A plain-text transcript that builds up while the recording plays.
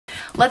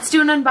let's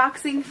do an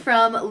unboxing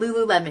from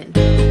Lululemon.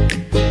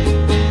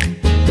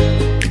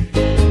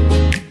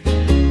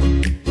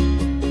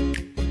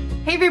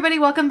 Hey everybody,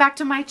 welcome back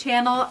to my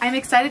channel. I'm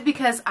excited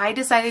because I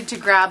decided to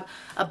grab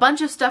a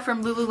bunch of stuff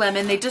from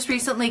Lululemon. They just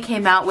recently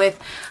came out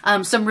with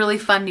some really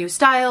fun new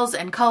styles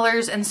and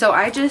colors, and so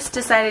I just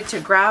decided to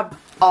grab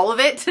all of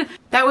it.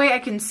 That way I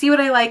can see what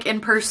I like in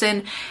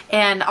person,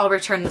 and I'll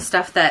return the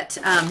stuff that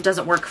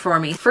doesn't work for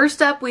me. First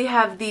up, we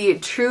have the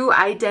True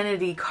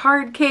Identity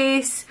card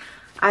case.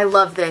 I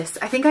love this.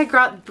 I think I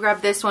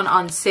grabbed this one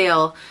on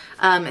sale.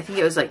 I think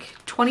it was like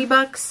 20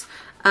 bucks.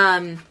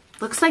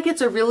 Looks like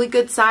it's a really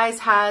good size,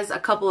 has a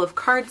couple of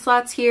card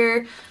slots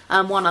here,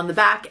 one on the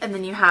back, and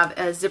then you have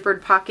a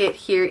zippered pocket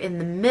here in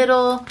the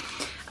middle.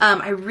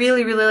 I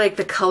really like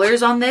the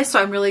colors on this,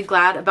 so I'm really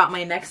glad about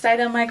my next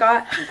item I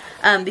got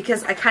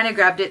because I kind of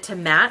grabbed it to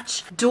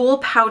match. Dual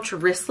pouch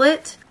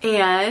wristlet,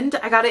 and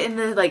I got it in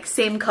the like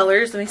same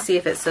colors. Let me see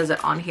if it says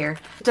it on here.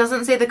 It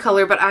doesn't say the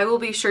color, but I will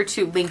be sure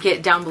to link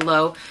it down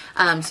below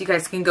so you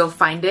guys can go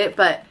find it.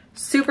 But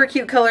super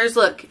cute colors.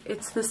 Look,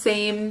 it's the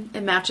same,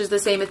 it matches the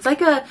same. It's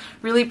like a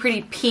really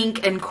pretty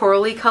pink and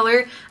corally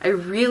color. I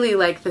really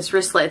like this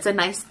wristlet. It's a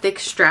nice thick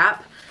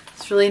strap.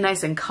 It's really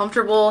nice and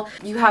comfortable.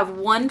 You have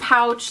one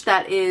pouch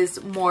that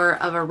is more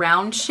of a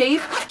round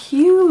shape.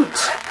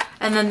 Cute.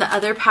 And then the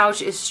other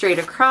pouch is straight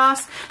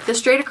across. The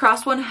straight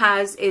across one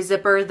has a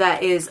zipper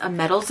that is a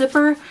metal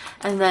zipper,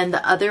 and then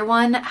the other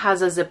one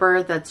has a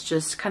zipper that's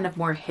just kind of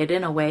more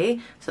hidden away.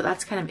 So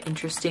that's kind of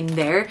interesting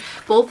there.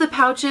 Both the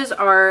pouches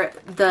are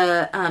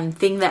the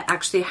thing that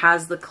actually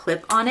has the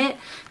clip on it.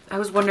 I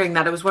was wondering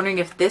that. I was wondering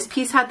if this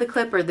piece had the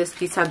clip or this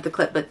piece had the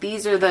clip, but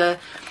these are the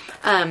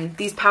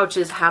these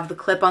pouches have the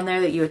clip on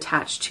there that you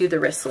attach to the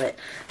wristlet.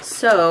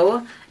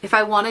 So if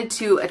I wanted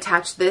to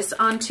attach this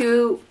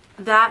onto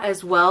that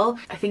as well,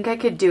 I think I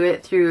could do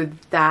it through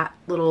that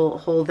little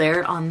hole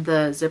there on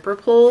the zipper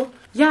pull.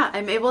 Yeah,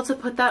 I'm able to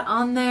put that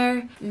on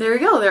there. There we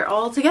go, they're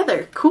all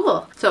together.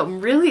 Cool. So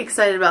I'm really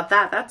excited about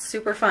that. That's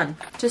super fun.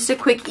 Just a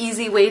quick,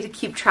 easy way to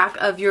keep track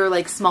of your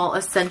like small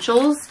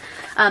essentials.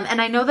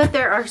 And I know that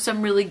there are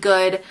some really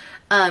good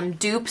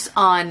dupes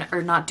on,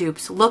 or not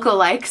dupes,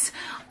 lookalikes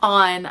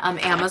on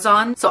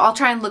Amazon. So I'll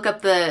try and look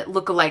up the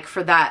lookalike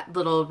for that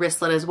little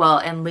wristlet as well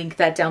and link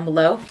that down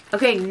below.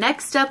 Okay,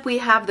 next up we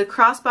have the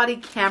crossbody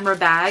camera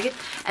bag,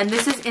 and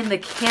this is in the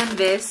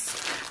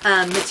canvas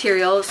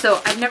material.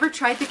 So I've never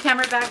tried the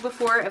camera bag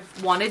before.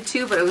 I've wanted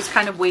to, but I was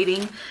kind of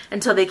waiting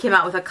until they came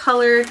out with a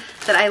color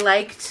that I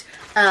liked,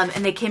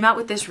 and they came out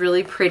with this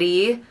really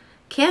pretty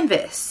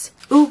canvas.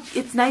 Ooh,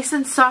 it's nice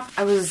and soft.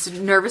 I was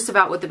nervous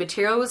about what the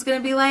material was going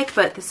to be like,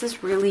 but this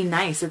is really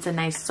nice. It's a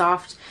nice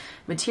soft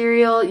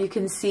material. You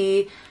can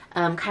see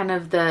kind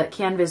of the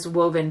canvas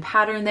woven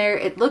pattern there.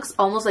 It looks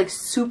almost like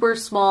super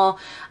small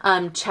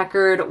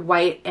checkered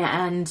white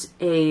and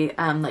a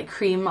like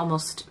cream,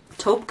 almost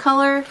taupe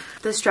color.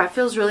 The strap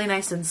feels really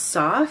nice and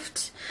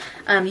soft.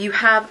 You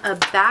have a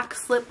back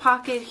slip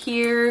pocket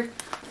here.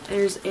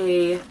 There's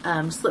a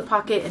slip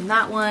pocket in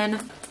that one.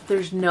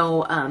 There's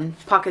no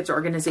pockets or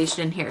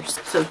organization in here.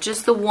 So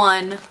just the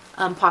one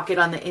pocket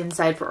on the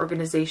inside for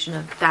organization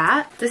of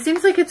that. This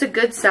seems like it's a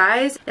good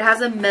size. It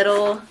has a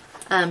metal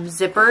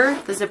zipper.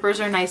 The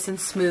zippers are nice and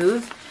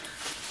smooth.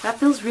 That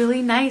feels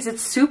really nice.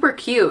 It's super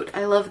cute.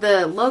 I love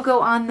the logo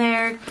on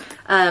there.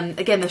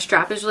 Again, the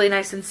strap is really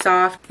nice and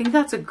soft. I think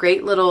that's a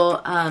great little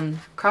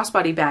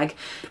crossbody bag.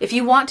 If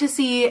you want to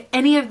see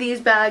any of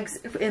these bags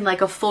in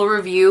like a full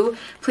review,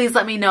 please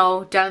let me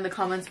know down in the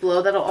comments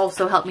below. That'll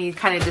also help me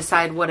kind of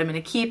decide what I'm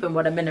going to keep and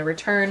what I'm going to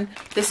return.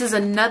 This is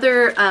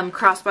another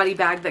crossbody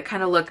bag that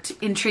kind of looked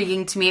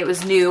intriguing to me. It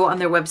was new on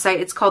their website.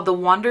 It's called the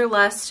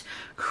Wanderlust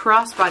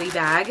crossbody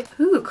bag.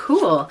 Ooh,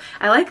 cool.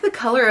 I like the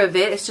color of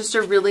it. It's just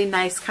a really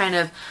nice kind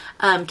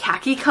of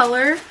khaki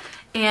color,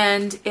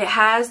 and it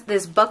has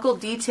this buckle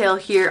detail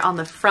here on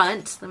the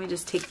front. Let me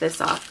just take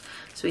this off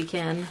so we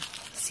can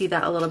see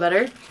that a little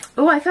better.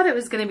 Oh, I thought it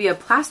was going to be a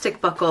plastic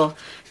buckle.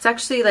 It's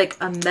actually like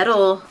a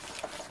metal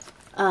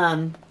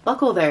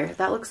buckle there.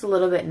 That looks a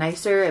little bit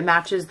nicer. It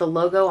matches the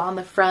logo on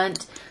the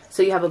front.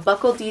 So you have a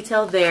buckle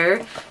detail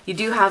there. You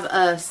do have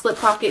a slip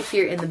pocket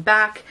here in the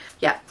back.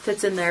 Yeah,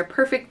 fits in there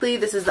perfectly.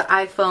 This is the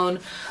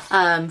iPhone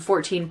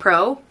 14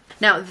 Pro.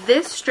 Now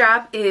this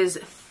strap is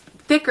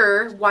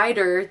thicker,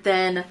 wider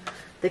than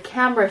the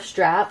camera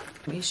strap.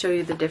 Let me show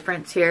you the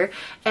difference here.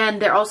 And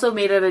they're also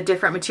made of a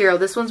different material.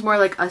 This one's more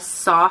like a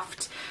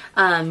soft,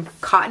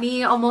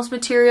 cottony almost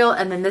material.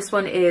 And then this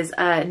one is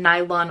a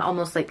nylon,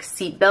 almost like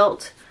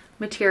seatbelt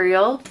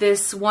material.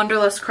 This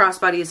Wanderlust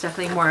crossbody is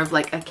definitely more of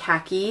like a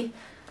khaki.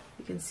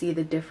 You can see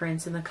the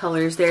difference in the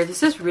colors there.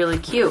 This is really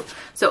cute.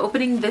 So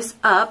opening this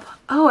up,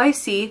 oh, I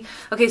see.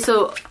 Okay,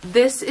 so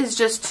this is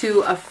just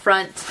to a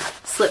front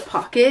slip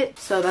pocket.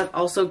 So that's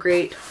also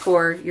great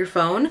for your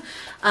phone.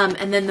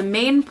 And then the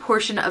main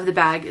portion of the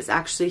bag is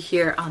actually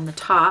here on the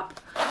top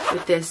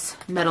with this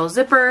metal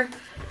zipper.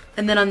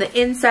 And then on the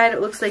inside,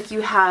 it looks like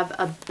you have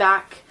a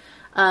back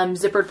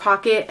zippered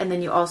pocket, and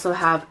then you also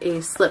have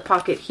a slip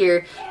pocket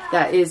here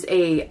that is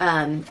a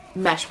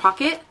mesh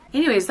pocket.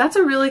 Anyways, that's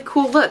a really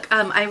cool look.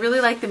 I really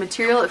like the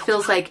material. It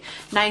feels like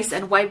nice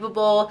and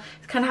wipeable.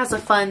 It kind of has a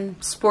fun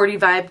sporty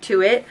vibe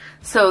to it.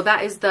 So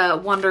that is the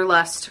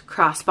Wanderlust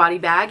crossbody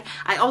bag.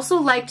 I also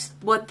liked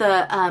what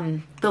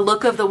the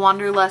look of the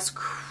Wanderlust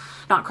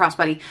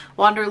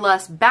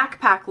Wanderlust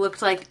backpack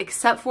looked like,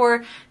 except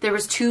for there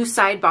was 2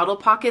 side bottle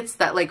pockets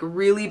that like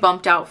really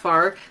bumped out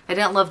far. I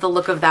didn't love the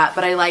look of that,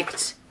 but I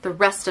liked the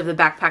rest of the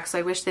backpack, so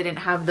I wish they didn't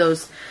have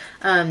those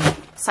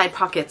side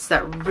pockets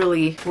that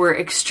really were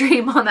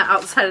extreme on the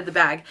outside of the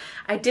bag.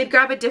 I did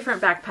grab a different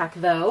backpack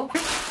though.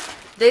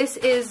 This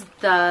is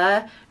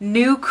the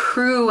new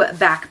Crew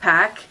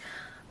backpack.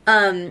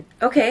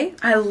 Okay,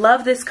 I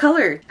love this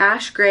color.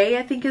 Ash gray,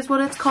 I think is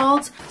what it's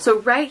called. So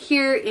right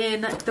here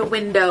in the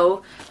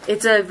window,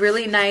 it's a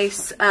really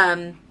nice,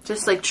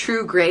 just like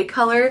true gray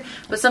color,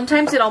 but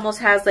sometimes it almost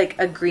has like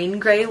a green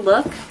gray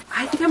look.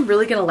 I think I'm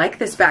really gonna like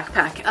this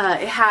backpack.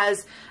 It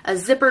has a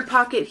zippered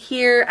pocket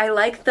here. I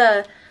like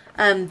the,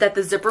 that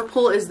the zipper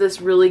pull is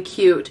this really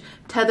cute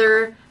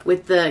tether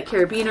with the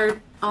carabiner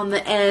on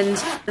the end.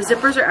 The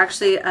zippers are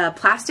actually a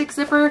plastic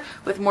zipper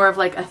with more of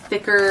like a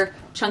thicker,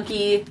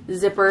 chunky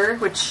zipper,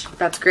 which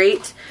that's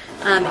great.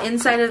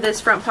 Inside of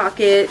this front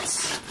pocket,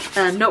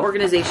 no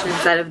organization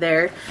inside of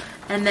there.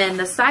 And then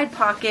the side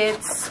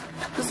pockets,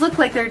 those look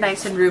like they're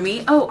nice and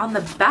roomy. Oh, on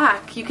the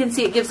back, you can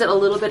see it gives it a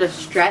little bit of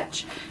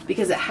stretch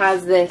because it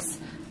has this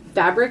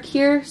fabric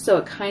here, so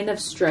it kind of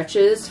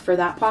stretches for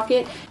that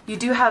pocket. You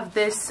do have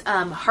this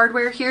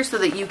hardware here so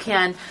that you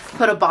can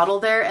put a bottle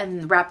there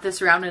and wrap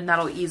this around, and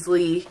that'll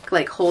easily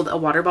like hold a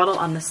water bottle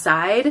on the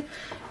side.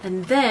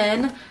 And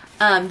then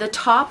the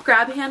top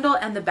grab handle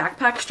and the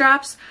backpack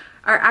straps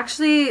are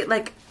actually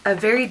like a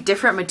very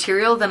different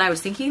material than I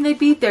was thinking they'd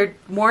be. They're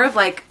more of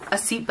like a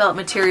seatbelt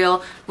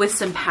material with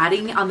some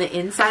padding on the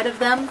inside of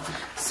them.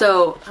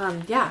 So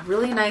yeah,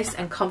 really nice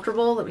and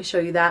comfortable. Let me show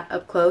you that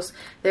up close.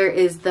 There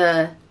is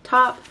the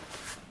top,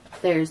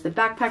 there's the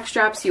backpack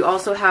straps. You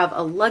also have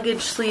a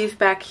luggage sleeve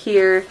back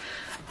here.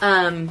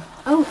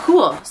 Oh,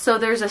 cool. So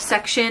there's a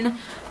section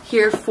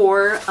here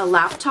for a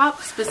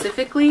laptop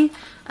specifically.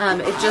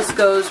 It just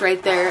goes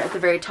right there at the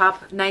very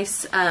top.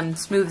 Nice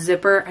smooth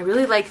zipper. I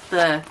really like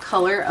the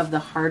color of the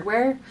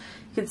hardware.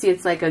 You can see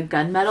it's like a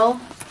gunmetal.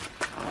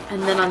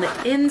 And then on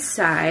the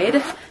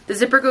inside, the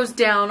zipper goes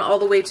down all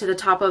the way to the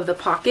top of the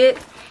pocket.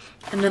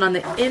 And then on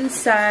the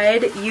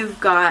inside, you've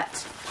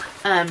got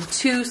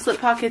 2 slip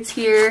pockets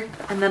here.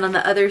 And then on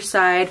the other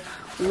side,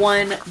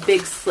 1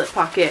 big slip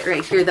pocket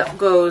right here that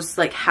goes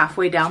like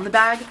halfway down the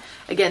bag.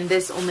 Again,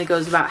 this only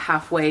goes about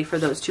halfway for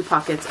those 2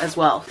 pockets as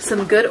well.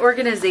 Some good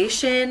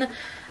organization.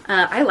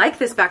 I like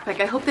this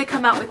backpack. I hope they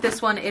come out with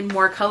this one in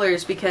more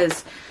colors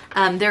because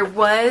there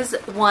was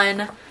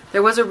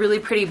a really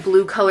pretty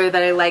blue color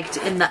that I liked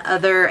in the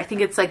other, I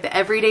think it's like the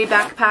everyday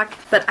backpack,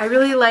 but I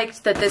really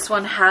liked that this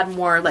one had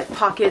more like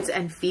pockets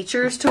and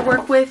features to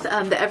work with.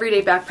 The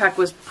everyday backpack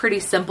was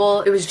pretty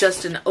simple. It was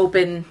just an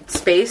open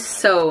space.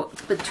 So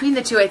between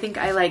the 2, I think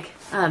I like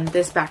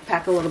this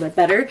backpack a little bit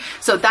better.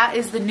 So that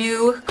is the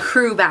new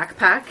Crew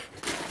backpack.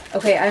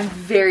 Okay, I'm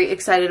very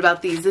excited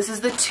about these. This is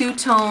the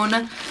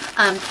 2-tone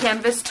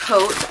canvas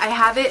tote. I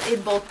have it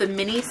in both the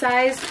mini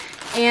size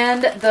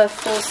and the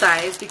full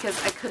size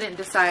because I couldn't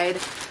decide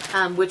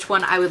which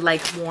one I would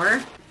like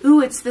more.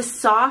 Ooh, it is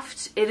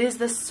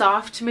the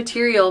soft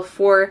material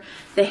for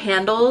the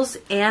handles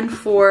and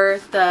for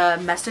the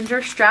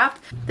messenger strap.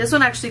 This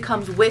one actually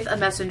comes with a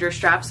messenger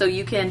strap, so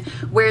you can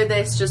wear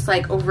this just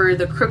like over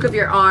the crook of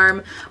your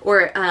arm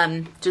or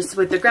just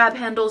with the grab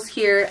handles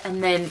here,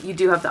 and then you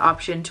do have the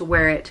option to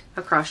wear it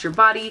across your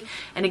body.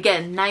 And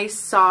again, nice,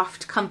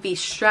 soft, comfy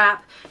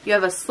strap. You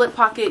have a slip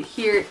pocket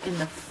here in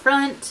the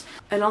front.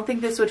 I don't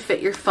think this would fit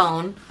your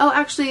phone. Oh,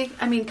 actually,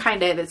 I mean,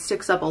 kind of. It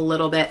sticks up a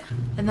little bit.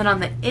 And then on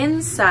the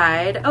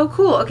inside, oh,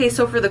 cool. Okay,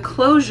 so for the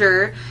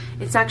closure,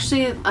 it's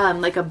actually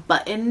like a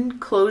button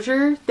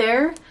closure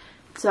there.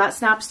 So that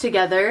snaps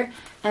together.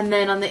 And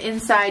then on the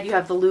inside, you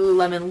have the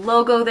Lululemon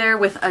logo there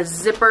with a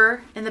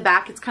zipper in the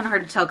back. It's kind of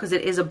hard to tell because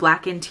it is a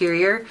black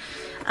interior.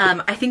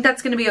 I think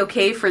that's going to be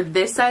okay for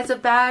this size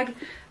of bag.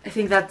 I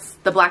think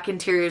the black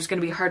interior is going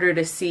to be harder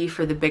to see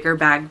for the bigger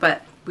bag,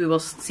 but we will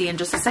see in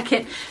just a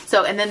second.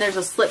 So, and then there's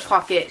a slip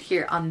pocket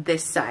here on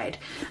this side.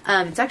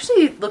 It's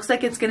actually looks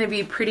like it's going to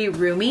be pretty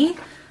roomy.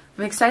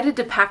 I'm excited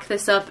to pack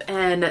this up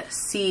and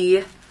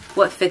see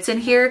what fits in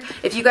here.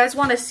 If you guys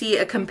want to see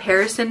a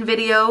comparison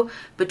video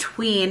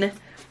between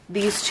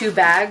these 2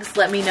 bags,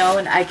 let me know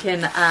and I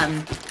can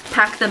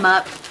pack them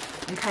up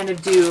and kind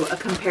of do a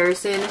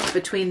comparison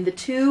between the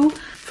 2.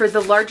 For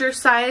the larger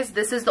size,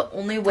 this is the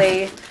only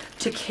way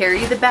to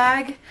carry the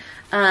bag.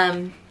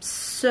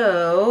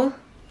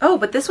 Oh,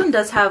 but this one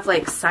does have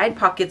like side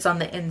pockets on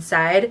the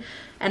inside,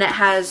 and it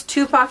has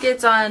 2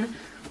 pockets on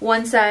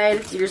one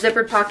side, your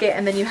zippered pocket,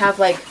 and then you have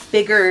like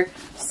bigger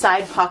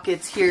side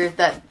pockets here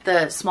that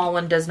the small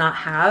one does not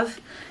have.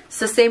 It's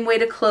the same way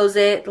to close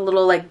it, the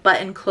little like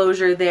button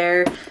closure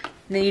there. And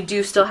then you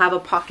do still have a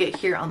pocket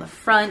here on the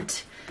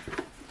front.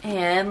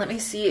 And let me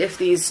see if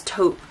these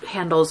tote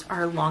handles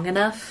are long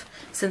enough,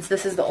 since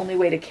this is the only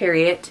way to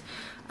carry it.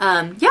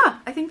 Yeah,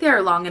 I think they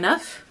are long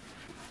enough.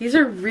 These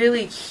are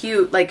really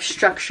cute, like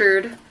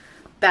structured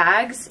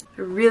bags.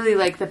 I really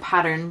like the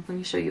pattern. Let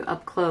me show you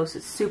up close.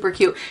 It's super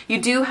cute.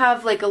 You do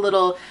have like a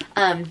little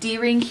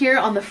D-ring here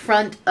on the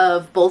front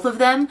of both of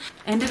them.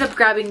 I ended up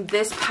grabbing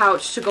this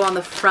pouch to go on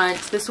the front.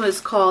 This one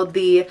is called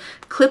the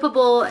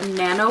Clippable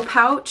Nano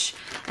Pouch,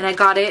 and I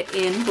got it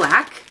in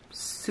black.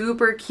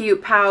 Super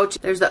cute pouch.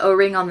 There's the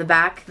O-ring on the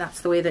back.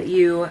 That's the way that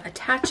you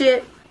attach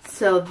it.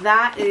 So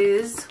that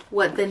is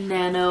what the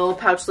nano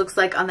pouch looks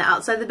like on the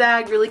outside of the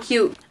bag. Really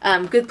cute.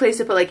 Good place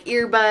to put like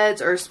earbuds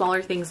or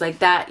smaller things like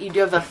that. You do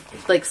have a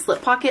like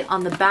slip pocket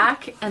on the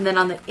back, and then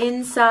on the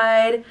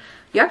inside,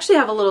 you actually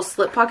have a little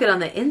slip pocket on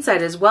the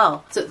inside as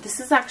well. So this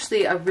is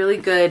actually a really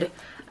good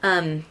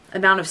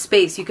amount of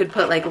space. You could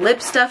put like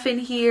lip stuff in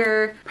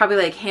here, probably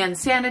like hand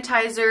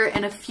sanitizer,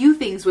 and a few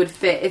things would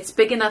fit. It's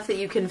big enough that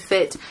you can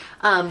fit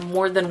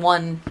more than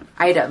one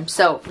item.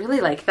 So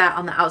really like that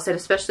on the outside,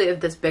 especially of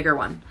this bigger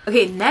one.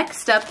 Okay,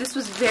 next up, this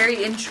was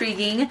very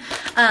intriguing.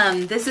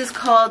 This is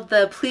called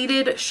the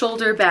Pleated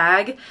Shoulder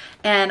Bag,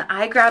 and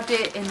I grabbed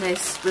it in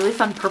this really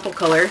fun purple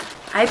color.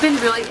 I've been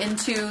really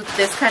into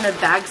this kind of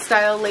bag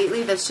style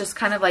lately that's just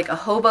kind of like a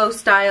hobo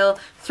style.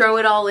 Throw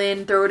it all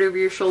in, throw it over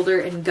your shoulder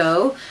and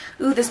go.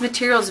 Ooh, this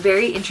material is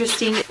very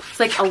interesting.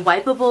 It's like a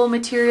wipeable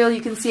material.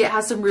 You can see it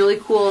has some really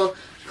cool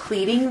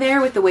pleating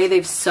there with the way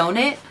they've sewn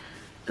it.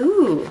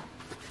 Ooh.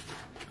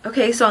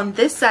 Okay, so on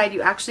this side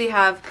you actually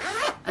have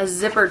a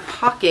zippered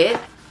pocket.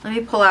 Let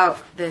me pull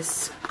out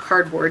this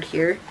cardboard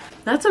here.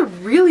 That's a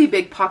really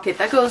big pocket.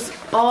 That goes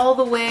all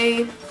the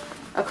way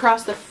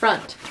across the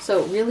front.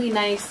 So really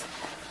nice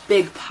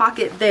big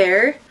pocket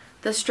there.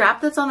 The strap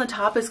that's on the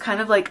top is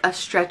kind of like a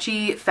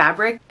stretchy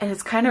fabric, and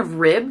it's kind of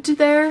ribbed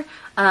there.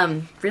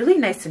 Really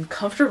nice and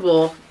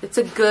comfortable. It's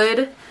a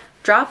good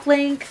drop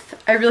length.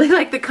 I really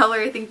like the color.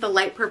 I think the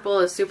light purple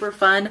is super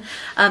fun.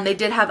 They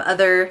did have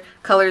other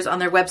colors on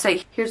their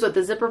website. Here's what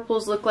the zipper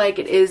pulls look like.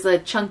 It is a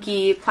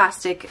chunky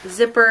plastic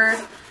zipper.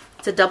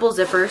 It's a double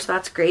zipper, so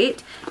that's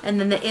great. And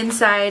then the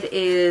inside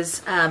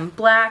is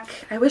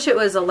black. I wish it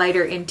was a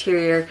lighter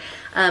interior,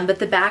 but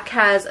the back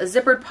has a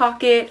zippered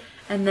pocket,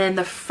 and then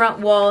the front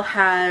wall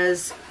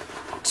has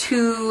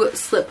 2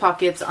 slip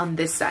pockets on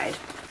this side.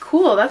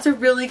 Cool, that's a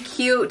really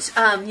cute,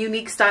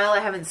 unique style I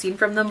haven't seen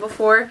from them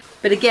before.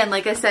 But again,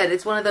 like I said,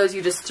 it's one of those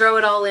you just throw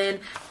it all in,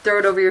 throw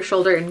it over your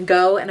shoulder and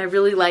go. And I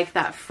really like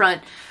that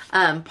front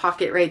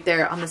pocket right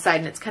there on the side,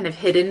 and it's kind of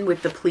hidden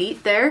with the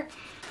pleat there.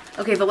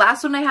 Okay, the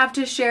last one I have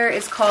to share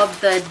is called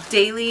the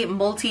Daily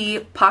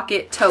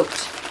Multi-Pocket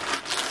Tote.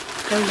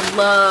 I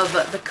love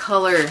the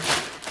color.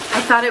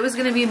 I thought it was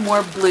gonna be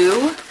more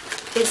blue.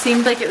 It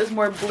seemed like it was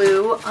more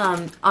blue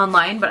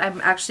online, but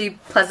I'm actually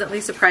pleasantly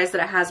surprised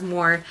that it has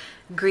more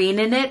green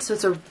in it. So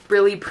it's a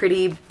really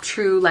pretty,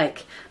 true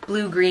like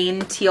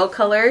blue-green teal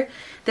color.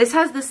 This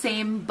has the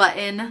same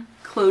button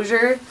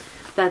closure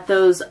that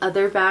those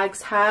other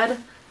bags had.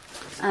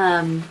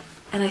 And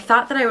I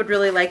thought that I would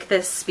really like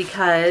this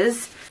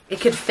because it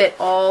could fit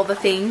all the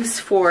things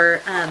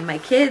for my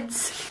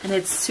kids, and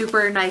it's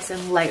super nice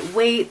and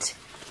lightweight.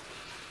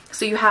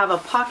 So you have a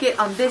pocket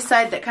on this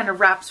side that kind of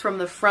wraps from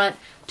the front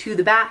to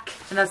the back,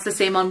 and that's the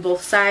same on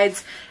both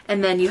sides.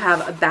 And then you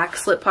have a back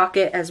slip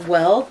pocket as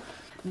well.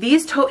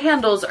 These tote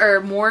handles are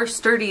more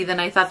sturdy than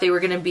I thought they were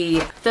going to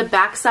be. The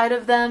back side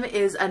of them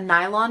is a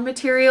nylon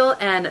material,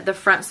 and the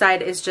front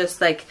side is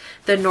just like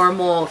the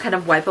normal kind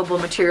of wipeable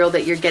material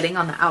that you're getting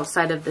on the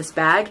outside of this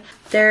bag.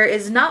 There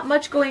is not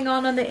much going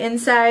on the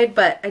inside,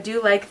 but I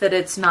do like that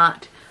it's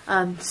not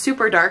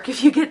super dark.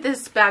 If you get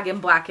this bag in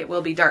black, it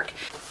will be dark.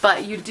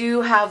 But you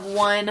do have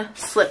one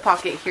slip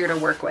pocket here to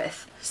work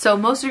with. So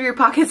most of your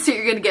pockets that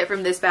you're going to get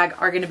from this bag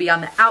are going to be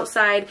on the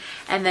outside,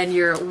 and then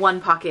your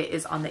one pocket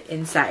is on the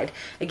inside.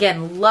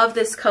 Again, love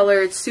this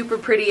color. It's super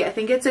pretty. I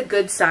think it's a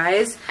good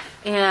size,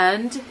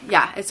 and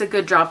yeah, it's a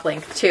good drop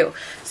length too.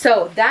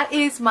 So that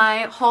is my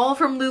haul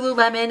from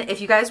Lululemon.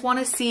 If you guys want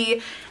to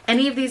see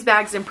any of these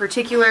bags in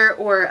particular,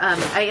 or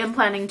I am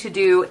planning to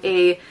do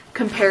a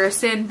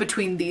comparison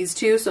between these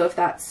two, so if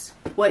that's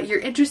what you're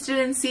interested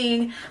in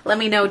seeing, let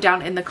me know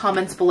down in the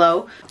comments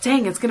below.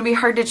 Dang, it's gonna be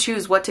hard to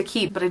choose what to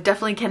keep, but I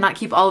definitely cannot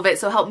keep all of it,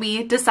 so help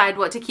me decide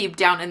what to keep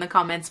down in the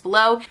comments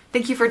below.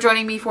 Thank you for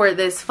joining me for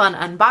this fun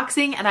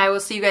unboxing, and I will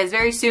see you guys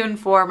very soon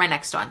for my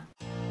next one.